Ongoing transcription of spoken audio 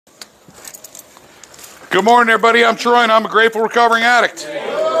Good morning, everybody. I'm Troy, and I'm a grateful recovering addict.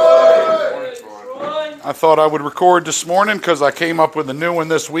 I thought I would record this morning because I came up with a new one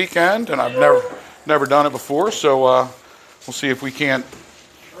this weekend, and I've never done it before. So we'll see if we can't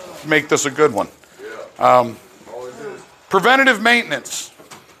make this a good one. Preventative maintenance.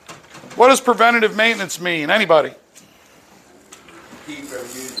 What does preventative maintenance mean? Anybody? Keep from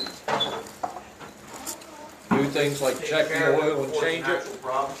using. Do things like check the oil and change it.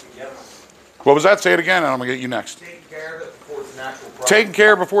 What was that? Say it again, and I'm going to get you next. Taking care of it before it's an actual problem. Taking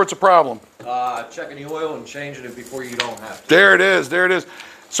care before it's a problem. Checking the oil and changing it before you don't have to. There it is. There it is.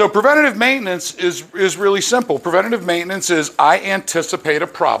 So preventative maintenance is really simple. Preventative maintenance is I anticipate a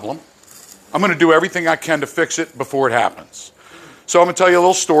problem. I'm going to do everything I can to fix it before it happens. So I'm going to tell you a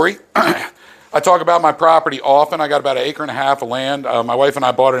little story. I talk about my property often. I got about 1.5 acres of land. My wife and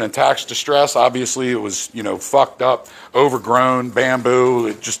I bought it in tax distress. Obviously, it was, fucked up, overgrown, bamboo,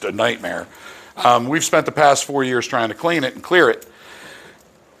 it's just a nightmare. We've spent the past 4 years trying to clean it and clear it.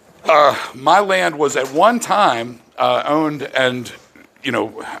 My land was at one time owned and,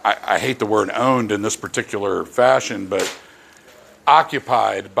 I hate the word owned in this particular fashion, but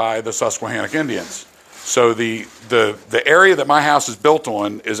occupied by the Susquehannock Indians. So the area that my house is built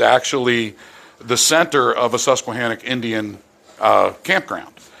on is actually the center of a Susquehannock Indian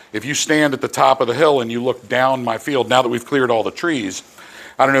campground. If you stand at the top of the hill and you look down my field, now that we've cleared all the trees,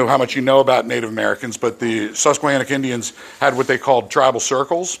 I don't know how much you know about Native Americans, but the Susquehannock Indians had what they called tribal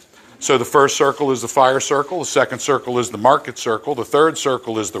circles. So the first circle is the fire circle, the second circle is the market circle, the third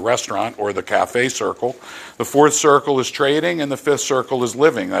circle is the restaurant or the cafe circle, the fourth circle is trading, and the fifth circle is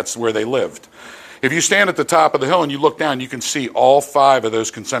living. That's where they lived. If you stand at the top of the hill and you look down, you can see all 5 of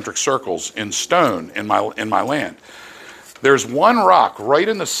those concentric circles in stone in my land. There's one rock right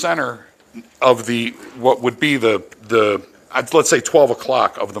in the center of what would be the let's say 12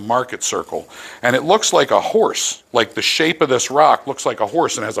 o'clock of the market circle, and it looks like a horse. Like the shape of this rock looks like a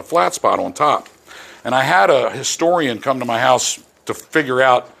horse and has a flat spot on top. And I had a historian come to my house to figure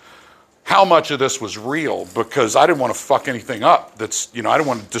out how much of this was real, because I didn't want to fuck anything up. I didn't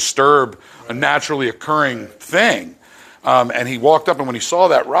want to disturb a naturally occurring thing. And he walked up, and when he saw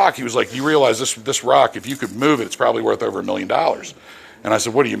that rock, he was like, "You realize this rock, if you could move it, it's probably worth over $1 million." And I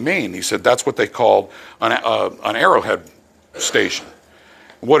said, "What do you mean?" He said, "That's what they called an arrowhead station.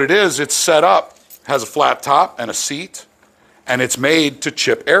 What it is, it's set up, has a flat top and a seat, and it's made to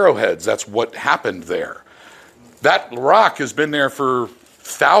chip arrowheads. That's what happened there. That rock has been there for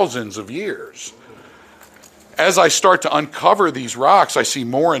thousands of years." As I start to uncover these rocks, I see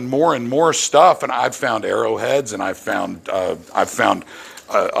more and more and more stuff, and I've found arrowheads, and I've found a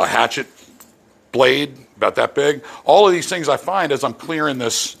hatchet blade about that big. All of these things I find as I'm clearing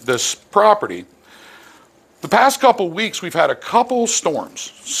this property. The past couple weeks, we've had a couple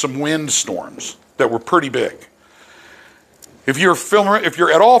storms, some wind storms that were pretty big. If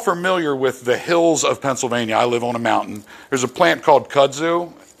you're at all familiar with the hills of Pennsylvania, I live on a mountain. There's a plant called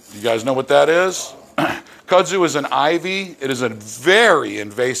kudzu. You guys know what that is? Kudzu is an ivy. It is a very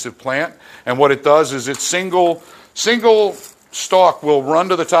invasive plant, and what it does is its single stalk will run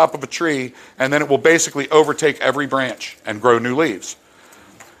to the top of a tree, and then it will basically overtake every branch and grow new leaves.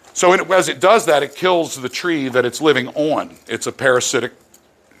 So as it does that, it kills the tree that it's living on. It's a parasitic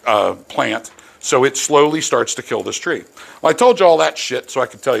plant, so it slowly starts to kill this tree. Well, I told you all that shit so I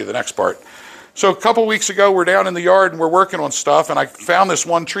could tell you the next part. So a couple weeks ago, we're down in the yard and we're working on stuff, and I found this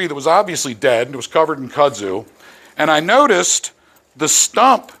one tree that was obviously dead, and it was covered in kudzu, and I noticed the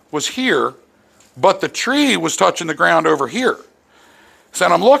stump was here, but the tree was touching the ground over here. So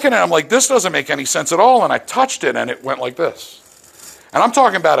I'm looking at it, I'm like, this doesn't make any sense at all, and I touched it, and it went like this. And I'm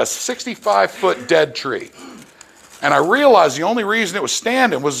talking about a 65-foot dead tree. And I realized the only reason it was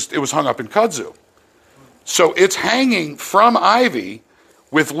standing was it was hung up in kudzu. So it's hanging from ivy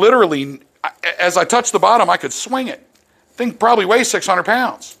with literally, as I touched the bottom, I could swing it. Thing probably weighs 600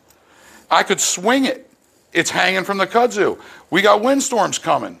 pounds. I could swing it. It's hanging from the kudzu. We got windstorms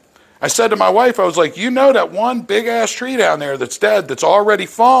coming. I said to my wife, I was like, that one big-ass tree down there that's dead, that's already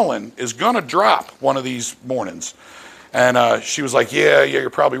fallen, is going to drop one of these mornings. And she was like, yeah, you're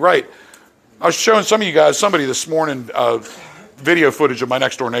probably right. I was showing some of you guys, somebody this morning, video footage of my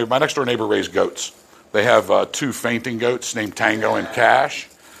next-door neighbor. My next-door neighbor raised goats. They have 2 fainting goats named Tango and Cash.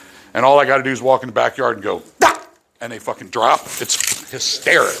 And all I got to do is walk in the backyard and go, "Dah!" And they fucking drop. It's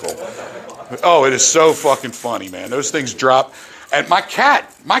hysterical. Oh, it is so fucking funny, man. Those things drop. And my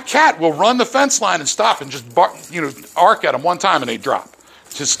cat will run the fence line and stop and just arc at them one time and they drop.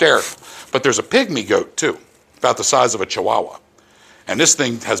 It's hysterical. But there's a pygmy goat too, about the size of a chihuahua. And this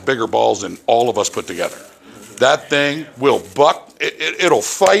thing has bigger balls than all of us put together. That thing will buck. It'll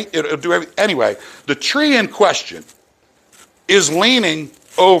fight. It'll do everything. Anyway, the tree in question is leaning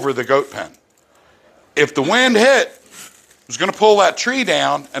over the goat pen. If the wind hit, it was going to pull that tree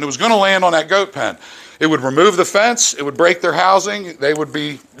down, and it was going to land on that goat pen. It would remove the fence. It would break their housing. They would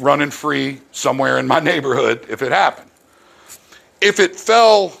be running free somewhere in my neighborhood if it happened. If it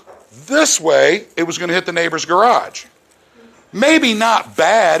fell this way, it was going to hit the neighbor's garage. Maybe not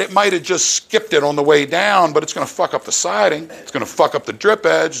bad. It might have just skipped it on the way down, but it's going to fuck up the siding. It's going to fuck up the drip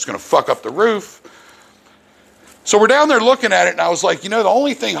edge. It's going to fuck up the roof. So we're down there looking at it, and I was like, the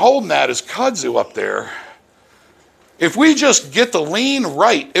only thing holding that is kudzu up there. If we just get the lean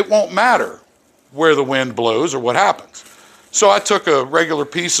right, it won't matter where the wind blows or what happens. So I took a regular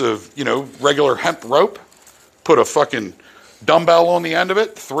piece of, regular hemp rope, put a fucking dumbbell on the end of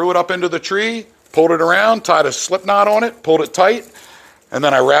it, threw it up into the tree, pulled it around, tied a slip knot on it, pulled it tight, and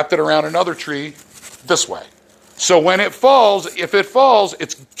then I wrapped it around another tree this way. So when it falls, if it falls,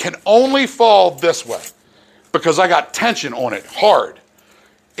 it can only fall this way because I got tension on it hard.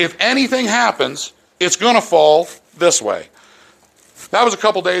 If anything happens, it's going to fall this way. That was a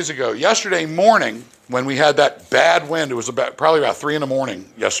couple days ago. Yesterday morning, when we had that bad wind, it was probably about 3 in the morning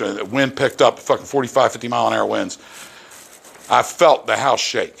yesterday, the wind picked up, fucking 45, 50 mile an hour winds. I felt the house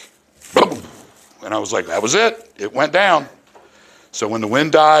shake. Boom. And I was like, that was it. It went down. So when the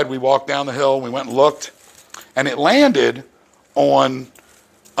wind died, we walked down the hill, we went and looked, and it landed on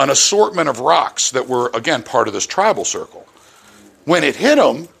an assortment of rocks that were, again, part of this tribal circle. When it hit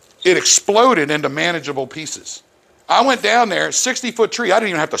them, it exploded into manageable pieces. I went down there, 60-foot tree. I didn't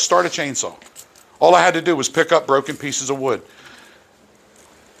even have to start a chainsaw. All I had to do was pick up broken pieces of wood.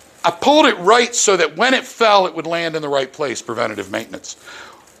 I pulled it right so that when it fell, it would land in the right place, preventative maintenance.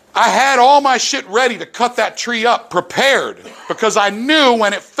 I had all my shit ready to cut that tree up, prepared, because I knew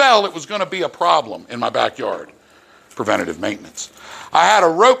when it fell, it was going to be a problem in my backyard, preventative maintenance. I had a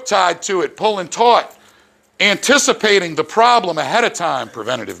rope tied to it, pulling taut, anticipating the problem ahead of time,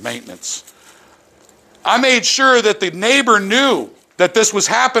 preventative maintenance. I made sure that the neighbor knew that this was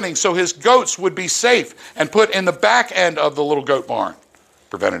happening so his goats would be safe and put in the back end of the little goat barn,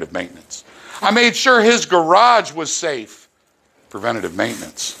 preventative maintenance. I made sure his garage was safe, preventative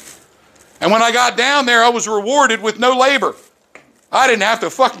maintenance. And when I got down there, I was rewarded with no labor. I didn't have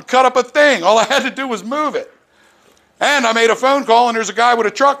to fucking cut up a thing. All I had to do was move it. And I made a phone call, and there's a guy with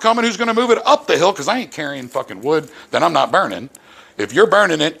a truck coming who's going to move it up the hill because I ain't carrying fucking wood that I'm not burning. If you're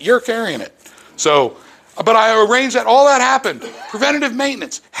burning it, you're carrying it. So, but I arranged that. All that happened. Preventative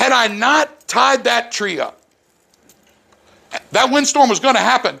maintenance. Had I not tied that tree up, that windstorm was going to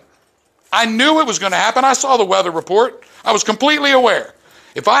happen. I knew it was going to happen. I saw the weather report. I was completely aware.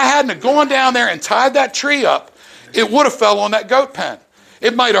 If I hadn't gone down there and tied that tree up, it would have fell on that goat pen.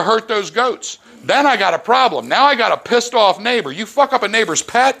 It might have hurt those goats. Then I got a problem. Now I got a pissed off neighbor. You fuck up a neighbor's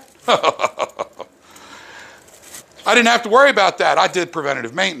pet? I didn't have to worry about that. I did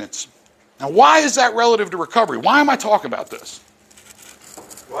preventative maintenance. Now, why is that relative to recovery? Why am I talking about this?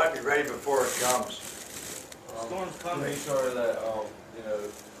 You want to be ready before it comes. Storms come, make sure that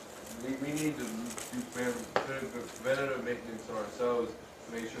we need to do preventative maintenance on ourselves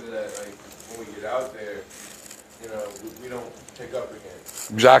to make sure that when we get out there, we don't pick up again.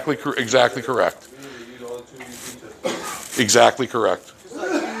 Exactly correct. We need to use all the tools you teach us. Exactly correct. Just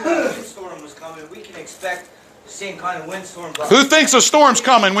like the windstorm was coming, we can expect the same kind of windstorm. Who thinks a storm's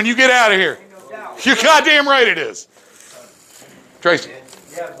coming when you get out of here? No doubt. You're goddamn right it is. Tracy.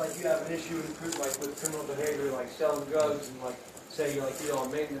 Yeah, it's like you have an issue with criminal behavior, like selling drugs, and say you're you're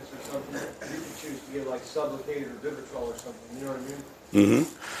on maintenance or something, you can choose to get Sublocade or Vivitrol or something. You know what I mean?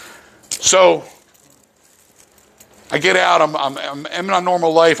 Mm-hmm. So I get out. I'm in my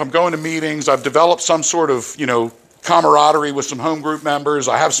normal life. I'm going to meetings. I've developed some sort of camaraderie with some home group members.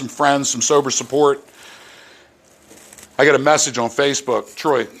 I have some friends, some sober support. I get a message on Facebook.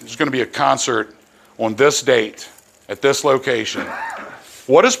 Troy, there's going to be a concert on this date at this location.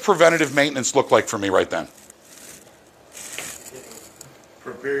 What does preventative maintenance look like for me right then?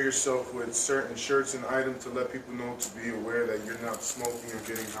 Prepare yourself with certain shirts and items to let people know to be aware that you're not smoking or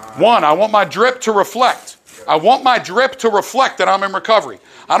getting high. One, I want my drip to reflect. I want my drip to reflect that I'm in recovery.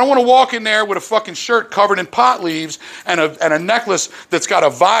 I don't want to walk in there with a fucking shirt covered in pot leaves and a necklace that's got a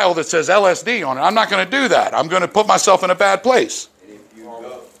vial that says LSD on it. I'm not going to do that. I'm going to put myself in a bad place. And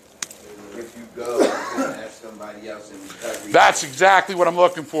if you go, you can have somebody else in recovery. That's exactly what I'm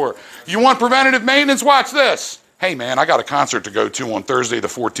looking for. You want preventative maintenance? Watch this. Hey, man, I got a concert to go to on Thursday the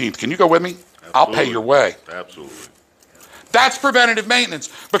 14th. Can you go with me? Absolutely. I'll pay your way. Absolutely. That's preventative maintenance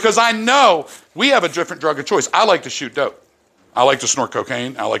because I know we have a different drug of choice. I like to shoot dope. I like to snort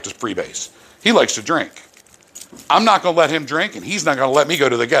cocaine. I like to freebase. He likes to drink. I'm not going to let him drink, and he's not going to let me go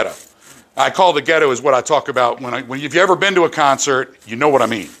to the ghetto. I call the ghetto is what I talk about when if you've ever been to a concert, you know what I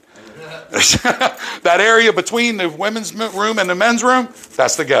mean. That area between the women's room and the men's room,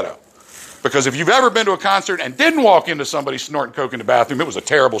 that's the ghetto. Because if you've ever been to a concert and didn't walk into somebody snorting coke in the bathroom, it was a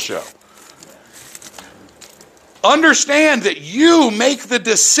terrible show. Understand that you make the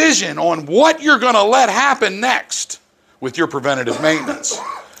decision on what you're going to let happen next with your preventative maintenance.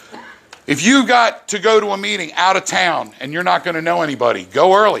 If you got to go to a meeting out of town and you're not going to know anybody,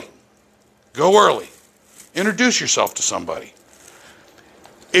 go early. Go early. Introduce yourself to somebody.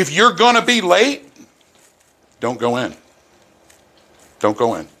 If you're going to be late, don't go in. Don't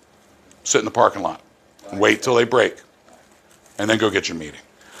go in. Sit in the parking lot and wait till they break. And then go get your meeting.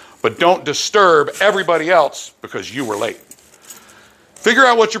 But don't disturb everybody else because you were late. Figure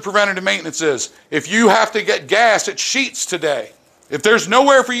out what your preventative maintenance is. If you have to get gas at Sheetz today, if there's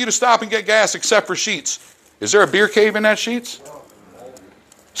nowhere for you to stop and get gas except for Sheetz, is there a beer cave in that Sheetz?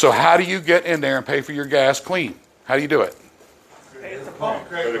 So how do you get in there and pay for your gas clean? How do you do it? Pay at the pump.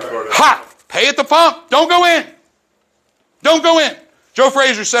 Ha! Pay at the pump. Don't go in. Don't go in. Joe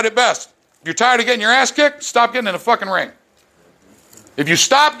Frazier said it best. If you're tired of getting your ass kicked, stop getting in the fucking ring. If you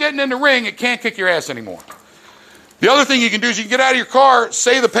stop getting in the ring, it can't kick your ass anymore. The other thing you can do is you can get out of your car,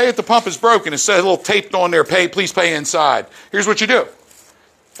 say the pay at the pump is broken. It says a little taped on there, please pay inside. Here's what you do.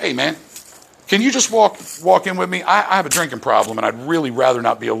 Hey, man, can you just walk in with me? I have a drinking problem, and I'd really rather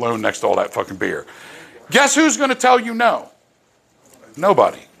not be alone next to all that fucking beer. Guess who's going to tell you no?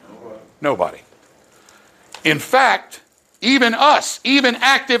 Nobody. Nobody. In fact, even us, even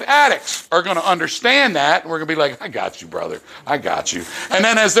active addicts are going to understand that, and we're going to be like, I got you, brother. I got you. And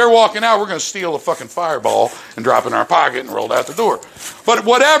then as they're walking out, we're going to steal a fucking Fireball and drop it in our pocket and roll it out the door. But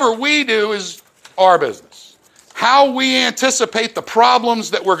whatever we do is our business. How we anticipate the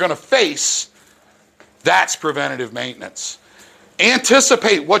problems that we're going to face, that's preventative maintenance.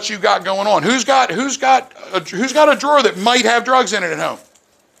 Anticipate what you got going on. Who's got a drawer that might have drugs in it at home?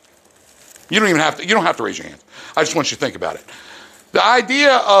 You don't have to raise your hand. I just want you to think about it. The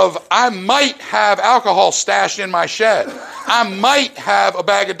idea of I might have alcohol stashed in my shed. I might have a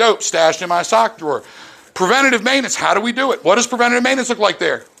bag of dope stashed in my sock drawer. Preventative maintenance, how do we do it? What does preventative maintenance look like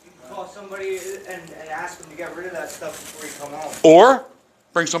there? Call somebody and ask them to get rid of that stuff before you come home. Or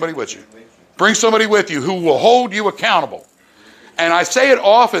bring somebody with you. Bring somebody with you who will hold you accountable. And I say it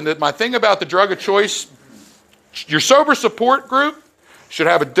often that my thing about the drug of choice, your sober support group should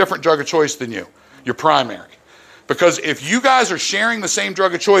have a different drug of choice than you, your primary. Because if you guys are sharing the same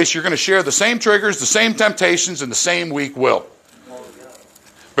drug of choice, you're going to share the same triggers, the same temptations, and the same weak will.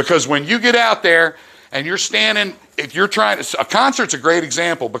 Because when you get out there and you're standing, if you're trying to, a concert's a great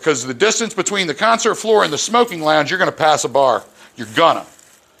example because the distance between the concert floor and the smoking lounge, you're going to pass a bar. You're gonna.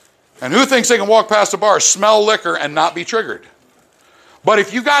 And who thinks they can walk past a bar, smell liquor, and not be triggered? But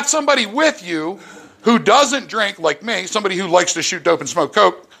if you got somebody with you who doesn't drink like me, somebody who likes to shoot dope and smoke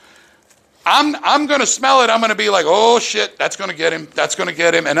coke, I'm going to smell it. I'm going to be like, oh, shit, that's going to get him. That's going to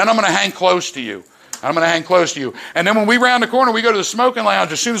get him. And then I'm going to hang close to you. I'm going to hang close to you. And then when we round the corner, we go to the smoking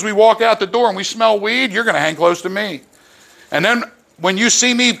lounge. As soon as we walk out the door and we smell weed, you're going to hang close to me. And then when you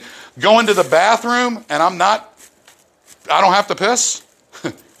see me going to the bathroom and I don't have to piss,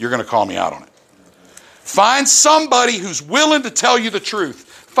 you're going to call me out on it. Find somebody who's willing to tell you the truth.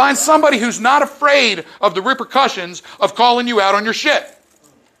 Find somebody who's not afraid of the repercussions of calling you out on your shit.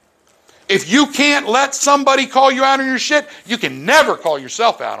 If you can't let somebody call you out on your shit, you can never call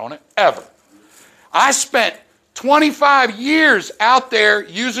yourself out on it, ever. I spent 25 years out there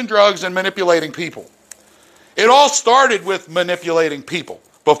using drugs and manipulating people. It all started with manipulating people.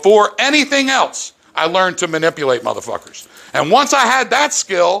 Before anything else, I learned to manipulate motherfuckers. And once I had that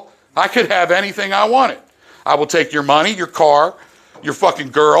skill, I could have anything I wanted. I will take your money, your car, your fucking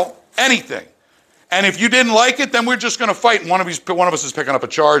girl, anything. And if you didn't like it, then we're just going to fight. And one of us is picking up a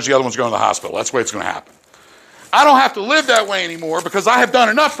charge. The other one's going to the hospital. That's the way it's going to happen. I don't have to live that way anymore because I have done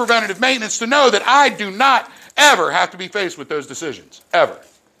enough preventative maintenance to know that I do not ever have to be faced with those decisions. Ever.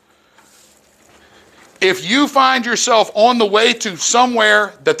 If you find yourself on the way to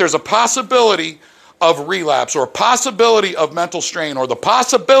somewhere that there's a possibility of relapse or a possibility of mental strain or the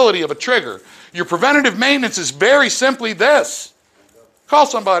possibility of a trigger, your preventative maintenance is very simply this. Call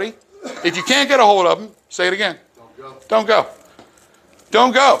somebody. If you can't get a hold of them, say it again. Don't go.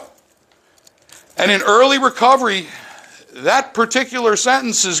 Don't go. And in early recovery, that particular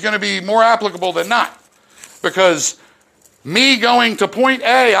sentence is going to be more applicable than not. Because me going to point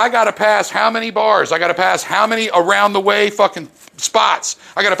A, I got to pass how many bars? I got to pass how many around the way fucking spots?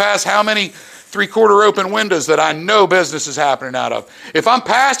 I got to pass how many 3/4 open windows that I know business is happening out of. If I'm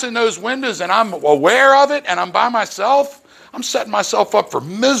passing those windows and I'm aware of it and I'm by myself, I'm setting myself up for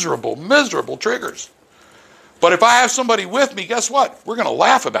miserable, miserable triggers. But if I have somebody with me, guess what? We're going to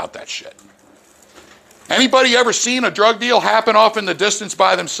laugh about that shit. Anybody ever seen a drug deal happen off in the distance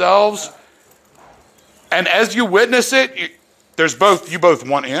by themselves? And as you witness it, you both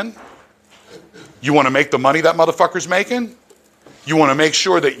want in. You want to make the money that motherfucker's making. You want to make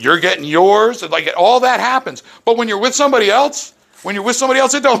sure that you're getting yours. Like, all that happens. But when you're with somebody else,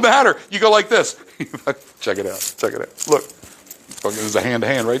 it don't matter. You go like this. Check it out. Check it out. Look. There's a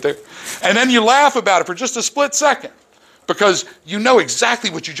hand-to-hand right there. And then you laugh about it for just a split second because you know exactly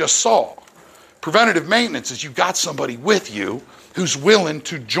what you just saw. Preventative maintenance is you've got somebody with you who's willing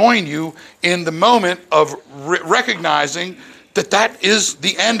to join you in the moment of recognizing that is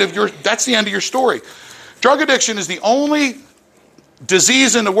the end of your story. Drug addiction is the only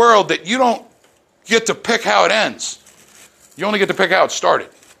disease in the world that you don't get to pick how it ends. You only get to pick how it started.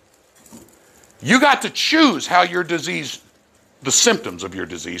 You got to choose how your disease, the symptoms of your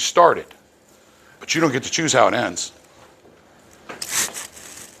disease started. But you don't get to choose how it ends.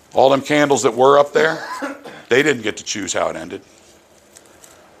 All them candles that were up there, they didn't get to choose how it ended.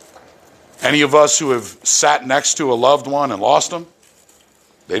 Any of us who have sat next to a loved one and lost them,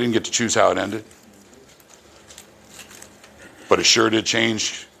 they didn't get to choose how it ended. But it sure did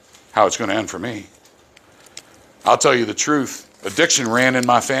change how it's going to end for me. I'll tell you the truth. Addiction ran in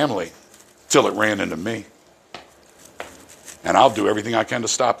my family till it ran into me. And I'll do everything I can to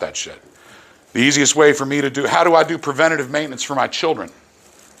stop that shit. The easiest way for me to do, how do I do preventative maintenance for my children?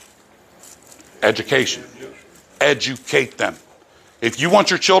 Education. Educate them. If you want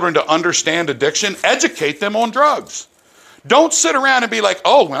your children to understand addiction, educate them on drugs. Don't sit around and be like,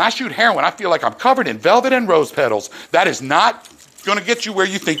 oh, when I shoot heroin, I feel like I'm covered in velvet and rose petals. That is not going to get you where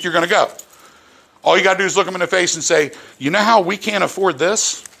you think you're going to go. All you got to do is look them in the face and say, you know how we can't afford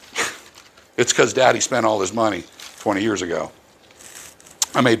this? It's because Daddy spent all his money 20 years ago.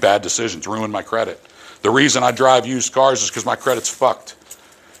 I made bad decisions, ruined my credit. The reason I drive used cars is because my credit's fucked.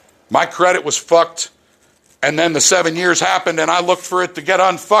 My credit was fucked, and then the 7 years happened, and I looked for it to get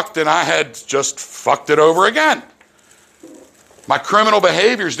unfucked, and I had just fucked it over again. My criminal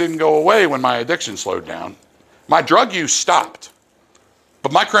behaviors didn't go away when my addiction slowed down. My drug use stopped.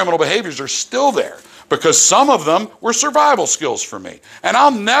 But my criminal behaviors are still there because some of them were survival skills for me. And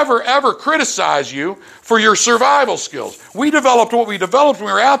I'll never, ever criticize you for your survival skills. We developed what we developed when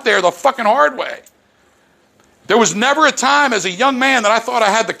we were out there the fucking hard way. There was never a time as a young man that I thought I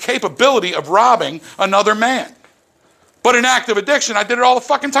had the capability of robbing another man. But in active addiction, I did it all the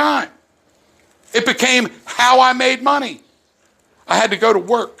fucking time. It became how I made money. I had to go to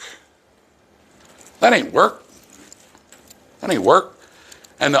work. That ain't work. That ain't work.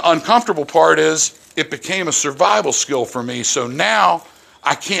 And the uncomfortable part is it became a survival skill for me. So now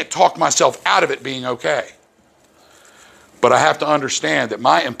I can't talk myself out of it being okay. But I have to understand that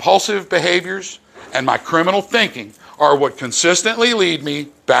my impulsive behaviors and my criminal thinking are what consistently lead me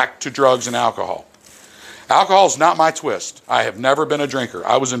back to drugs and alcohol. Alcohol is not my twist. I have never been a drinker.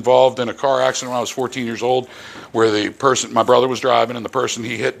 I was involved in a car accident when I was 14 years old where my brother was driving and the person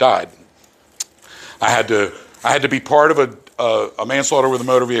he hit died. I had to be part of a manslaughter with a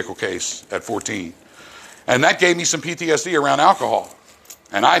motor vehicle case at 14. And that gave me some PTSD around alcohol.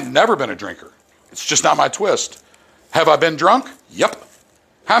 And I've never been a drinker. It's just not my twist. Have I been drunk? Yep.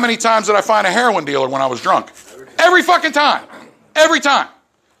 How many times did I find a heroin dealer when I was drunk? Every fucking time. Every time.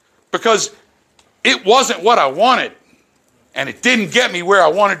 Because it wasn't what I wanted. And it didn't get me where I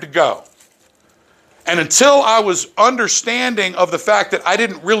wanted to go. And until I was understanding of the fact that I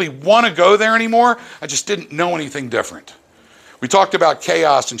didn't really want to go there anymore, I just didn't know anything different. We talked about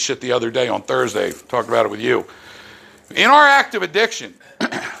chaos and shit the other day on Thursday. Talked about it with you. In our active addiction,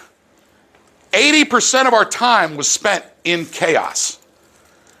 80% of our time was spent in chaos.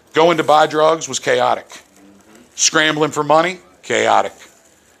 Going to buy drugs was chaotic. Scrambling for money, chaotic.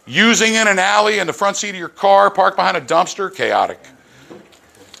 Using in an alley in the front seat of your car, parked behind a dumpster, chaotic.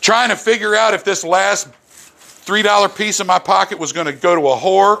 Trying to figure out if this last $3 piece in my pocket was going to go to a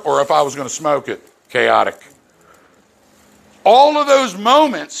whore or if I was going to smoke it, chaotic. All of those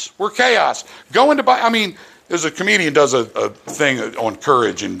moments were chaos. Going to buy, there's a comedian does a thing on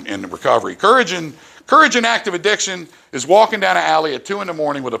courage in recovery. Courage in active addiction is walking down an alley at 2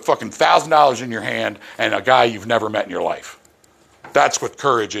 a.m. with a fucking $1,000 in your hand and a guy you've never met in your life. That's what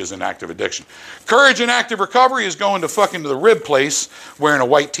courage is in active addiction. Courage in active recovery is going to fucking the rib place wearing a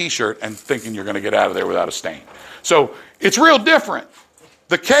white t-shirt and thinking you're going to get out of there without a stain. So it's real different.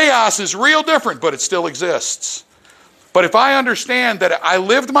 The chaos is real different, but it still exists. But if I understand that I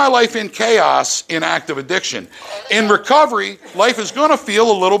lived my life in chaos in active addiction, in recovery, life is going to feel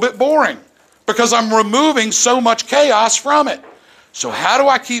a little bit boring because I'm removing so much chaos from it. So how do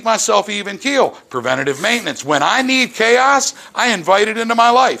I keep myself even keel? Preventative maintenance. When I need chaos, I invite it into my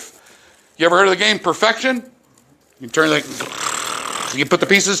life. You ever heard of the game Perfection? You turn you put the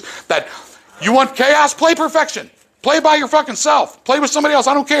pieces that you want chaos, play Perfection. Play by your fucking self. Play with somebody else.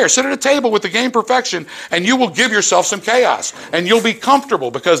 I don't care. Sit at a table with the game Perfection and you will give yourself some chaos. And you'll be comfortable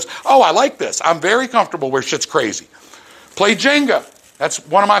because, oh, I like this. I'm very comfortable where shit's crazy. Play Jenga. That's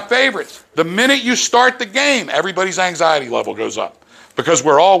one of my favorites. The minute you start the game, everybody's anxiety level goes up because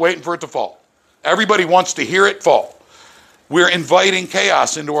we're all waiting for it to fall. Everybody wants to hear it fall. We're inviting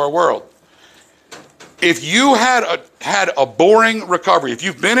chaos into our world. If you had a boring recovery, if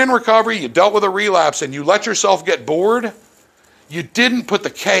you've been in recovery, you dealt with a relapse, and you let yourself get bored, you didn't put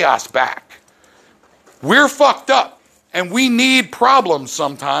the chaos back. We're fucked up, and we need problems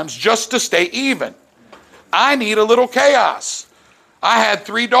sometimes just to stay even. I need a little chaos. I had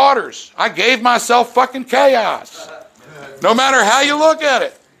 3 daughters. I gave myself fucking chaos. No matter how you look at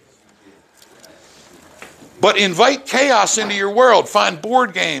it. But invite chaos into your world. Find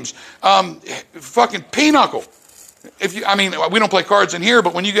board games. Fucking pinochle. We don't play cards in here,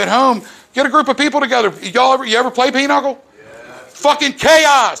 but when you get home, get a group of people together. You ever play pinochle? Yeah. Fucking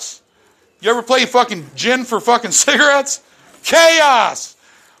chaos. You ever play fucking gin for fucking cigarettes? Chaos.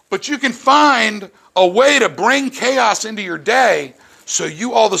 But you can find a way to bring chaos into your day so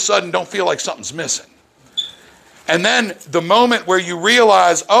you all of a sudden don't feel like something's missing. And then the moment where you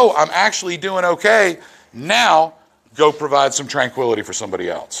realize, oh, I'm actually doing okay, now, go provide some tranquility for somebody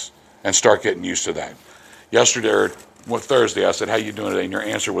else and start getting used to that. Yesterday, or Thursday, I said, how you doing today? And your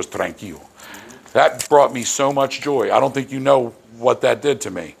answer was tranquilo. That brought me so much joy. I don't think you know what that did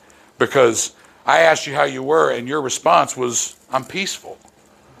to me because I asked you how you were and your response was, I'm peaceful.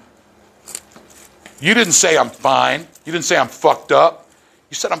 You didn't say I'm fine. You didn't say I'm fucked up.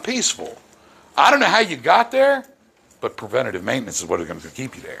 You said I'm peaceful. I don't know how you got there, but preventative maintenance is what is going to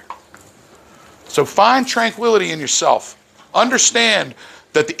keep you there. So find tranquility in yourself. Understand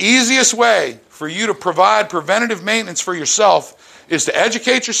that the easiest way for you to provide preventative maintenance for yourself is to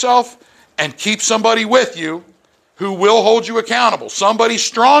educate yourself and keep somebody with you who will hold you accountable. Somebody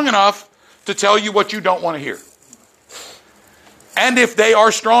strong enough to tell you what you don't want to hear. And if they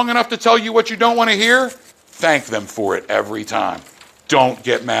are strong enough to tell you what you don't want to hear, thank them for it every time. Don't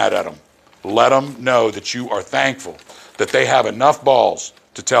get mad at them. Let them know that you are thankful that they have enough balls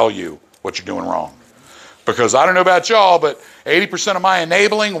to tell you what you're doing wrong. Because I don't know about y'all, but 80% of my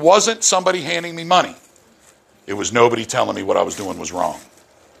enabling wasn't somebody handing me money. It was nobody telling me what I was doing was wrong.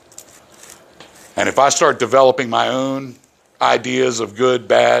 And if I start developing my own ideas of good,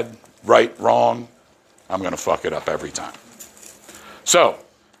 bad, right, wrong, I'm going to fuck it up every time. So,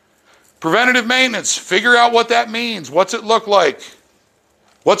 preventative maintenance, figure out what that means. What's it look like?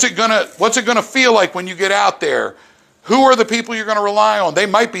 What's it gonna feel like when you get out there? Who are the people you're going to rely on? They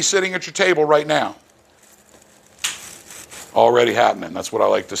might be sitting at your table right now. Already happening. That's what I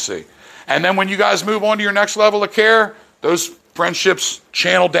like to see. And then when you guys move on to your next level of care, those friendships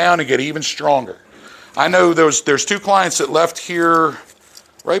channel down and get even stronger. I know there's 2 clients that left here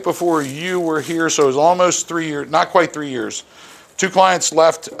right before you were here, so it was almost 3 years, not quite 3 years. 2 clients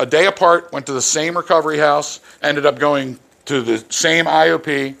left a day apart, went to the same recovery house, ended up going to the same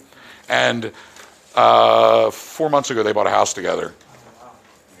IOP, and 4 months ago, they bought a house together.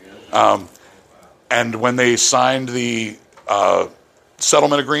 And when they signed the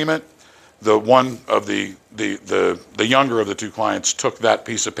settlement agreement, the one of the younger of the 2 clients took that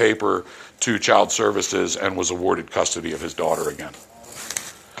piece of paper to Child Services and was awarded custody of his daughter again.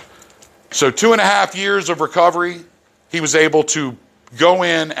 So 2.5 years of recovery, he was able to go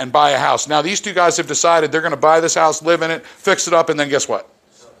in and buy a house. Now, these 2 guys have decided they're going to buy this house, live in it, fix it up, and then guess what?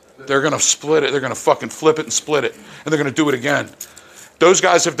 They're going to split it. They're going to fucking flip it and split it. And they're going to do it again. Those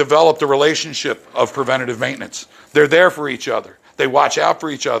guys have developed a relationship of preventative maintenance. They're there for each other. They watch out for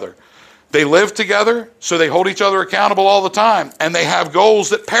each other. They live together, so they hold each other accountable all the time. And they have goals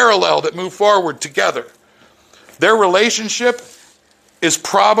that parallel, that move forward together. Their relationship is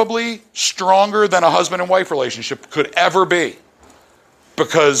probably stronger than a husband and wife relationship could ever be.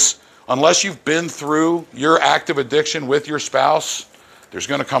 Because unless you've been through your active addiction with your spouse, there's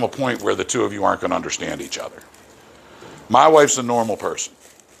going to come a point where the 2 of you aren't going to understand each other. My wife's a normal person.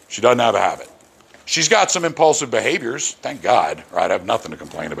 She doesn't have a habit. She's got some impulsive behaviors, thank God, right? I have nothing to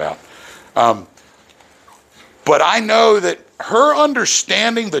complain about. But I know that her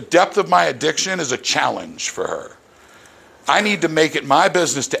understanding the depth of my addiction is a challenge for her. I need to make it my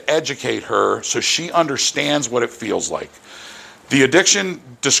business to educate her so she understands what it feels like. The addiction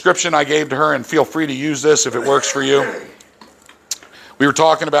description I gave to her, and feel free to use this if it works for you. We were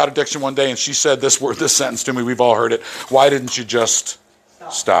talking about addiction one day, and she said this sentence to me. We've all heard it. Why didn't you just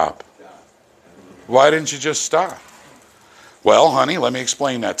stop? Why didn't you just stop? Well, honey, let me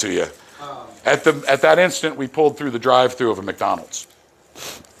explain that to you. At that instant, we pulled through the drive-thru of a McDonald's.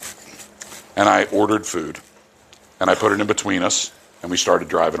 And I ordered food. And I put it in between us, and we started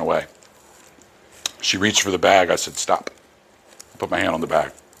driving away. She reached for the bag. I said, stop. I put my hand on the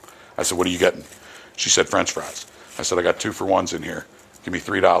bag. I said, what are you getting? She said, French fries. I said, I got 2 for $1s in here. Give me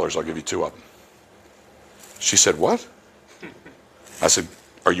 $3. I'll give you 2 of them. She said, what? I said,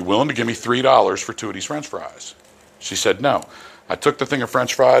 are you willing to give me $3 for 2 of these French fries? She said, no. I took the thing of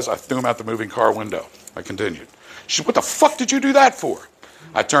French fries. I threw them out the moving car window. I continued. She said, what the fuck did you do that for?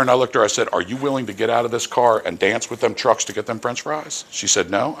 I turned, I looked at her, I said, are you willing to get out of this car and dance with them trucks to get them French fries? She said,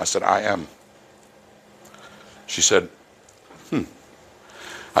 no. I said, I am. She said,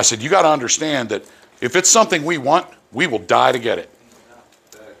 I said, you got to understand that if it's something we want, we will die to get it.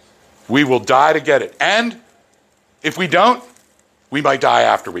 We will die to get it. And if we don't, we might die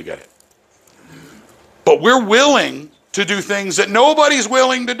after we get it. But we're willing to do things that nobody's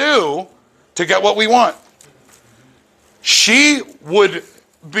willing to do to get what we want. She would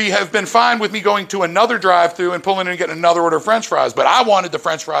have been fine with me going to another drive-thru and pulling in and getting another order of French fries, but I wanted the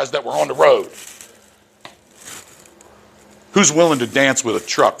French fries that were on the road. Who's willing to dance with a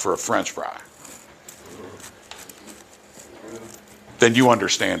truck for a French fry? Then you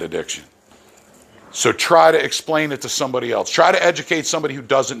understand addiction. So try to explain it to somebody else. Try to educate somebody who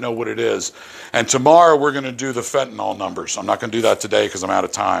doesn't know what it is. And tomorrow we're going to do the fentanyl numbers. I'm not going to do that today because I'm out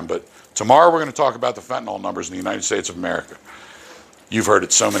of time, but tomorrow we're going to talk about the fentanyl numbers in the United States of America. You've heard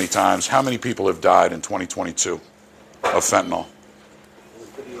it so many times. How many people have died in 2022 of fentanyl?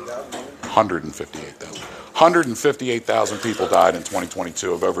 158,000. 158,000 people died in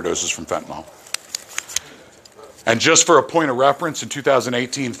 2022 of overdoses from fentanyl. And just for a point of reference, in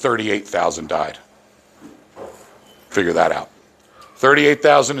 2018, 38,000 died. Figure that out.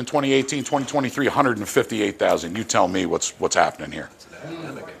 38,000 in 2018, 2023, 158,000. You tell me what's happening here.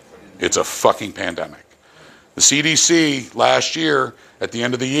 It's a fucking pandemic. The CDC last year, at the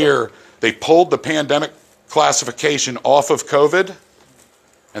end of the year, they pulled the pandemic classification off of COVID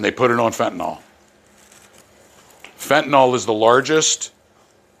and they put it on fentanyl. Fentanyl is the largest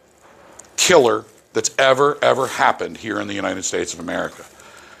killer that's ever happened here in the United States of America.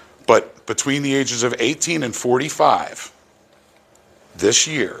 But between the ages of 18 and 45, this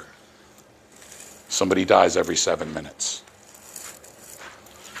year, somebody dies every 7 minutes.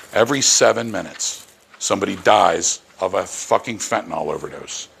 Every 7 minutes, somebody dies of a fucking fentanyl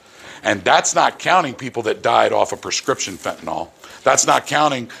overdose. And that's not counting people that died off of prescription fentanyl. That's not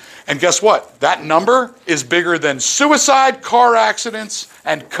counting. And guess what? That number is bigger than suicide, car accidents,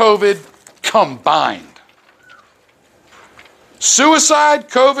 and COVID combined. Suicide,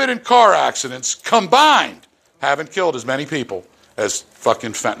 COVID, and car accidents combined haven't killed as many people as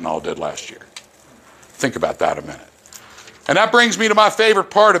fucking fentanyl did last year. Think about that a minute. And that brings me to my favorite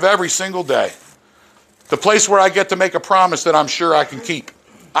part of every single day. The place where I get to make a promise that I'm sure I can keep.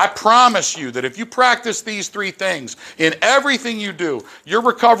 I promise you that if you practice these 3 things in everything you do, your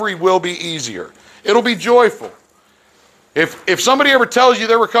recovery will be easier. It'll be joyful. If somebody ever tells you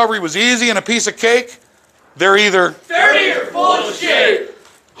their recovery was easy and a piece of cake, they're either dirty or full of shit.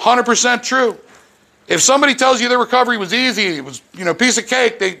 100% true. If somebody tells you their recovery was easy, it was, a piece of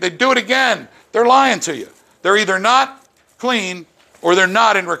cake, they do it again, they're lying to you. They're either not clean or they're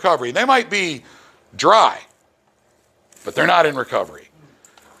not in recovery. They might be dry, but they're not in recovery.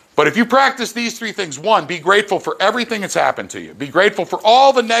 But if you practice these 3 things, 1, be grateful for everything that's happened to you. Be grateful for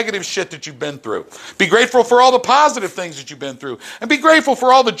all the negative shit that you've been through. Be grateful for all the positive things that you've been through. And be grateful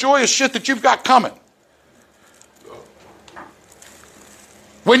for all the joyous shit that you've got coming.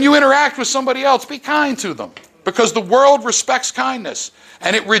 When you interact with somebody else, be kind to them. Because the world respects kindness.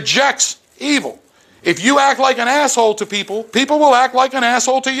 And it rejects evil. If you act like an asshole to people, people will act like an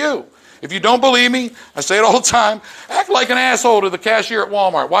asshole to you. If you don't believe me, I say it all the time, act like an asshole to the cashier at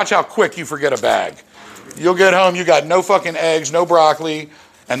Walmart. Watch how quick you forget a bag. You'll get home, you got no fucking eggs, no broccoli,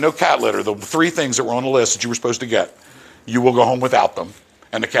 and no cat litter, the 3 things that were on the list that you were supposed to get. You will go home without them,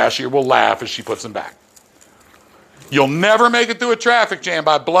 and the cashier will laugh as she puts them back. You'll never make it through a traffic jam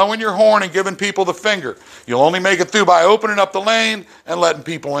by blowing your horn and giving people the finger. You'll only make it through by opening up the lane and letting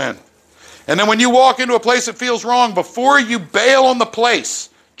people in. And then when you walk into a place that feels wrong, before you bail on the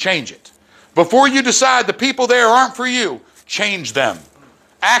place, change it. Before you decide the people there aren't for you, change them.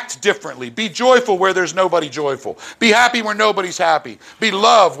 Act differently. Be joyful where there's nobody joyful. Be happy where nobody's happy. Be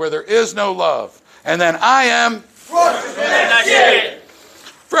loved where there is no love. And then I am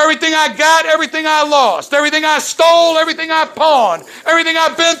for everything I got, everything I lost, everything I stole, everything I pawned, everything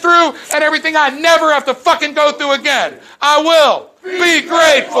I've been through, and everything I never have to fucking go through again. I will be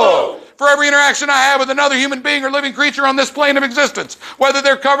grateful for every interaction I have with another human being or living creature on this plane of existence. Whether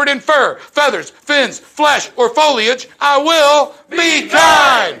they're covered in fur, feathers, fins, flesh, or foliage, I will be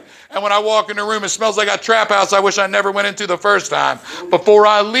kind. And when I walk in the room, it smells like a trap house I wish I never went into the first time. Before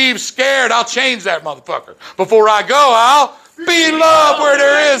I leave scared, I'll change that motherfucker. Before I go, I'll be loved where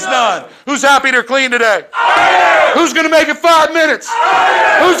there is none. Who's happy they're clean today? Who's going to make it 5 minutes?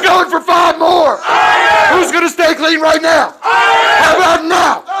 Who's going for 5 more? Who's going to stay clean right now? How about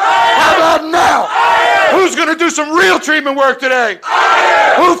now? How about now? Who's going to do some real treatment work today?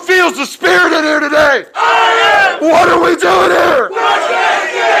 Who feels the spirit in here today? What are we doing here?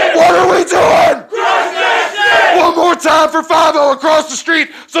 What are we doing? One more time for 5-0 across the street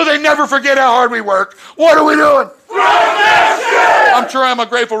so they never forget how hard we work. What are we doing? I'm Troy. I'm a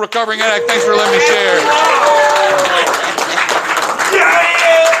grateful recovering addict. Thanks for letting me share.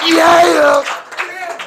 Yeah.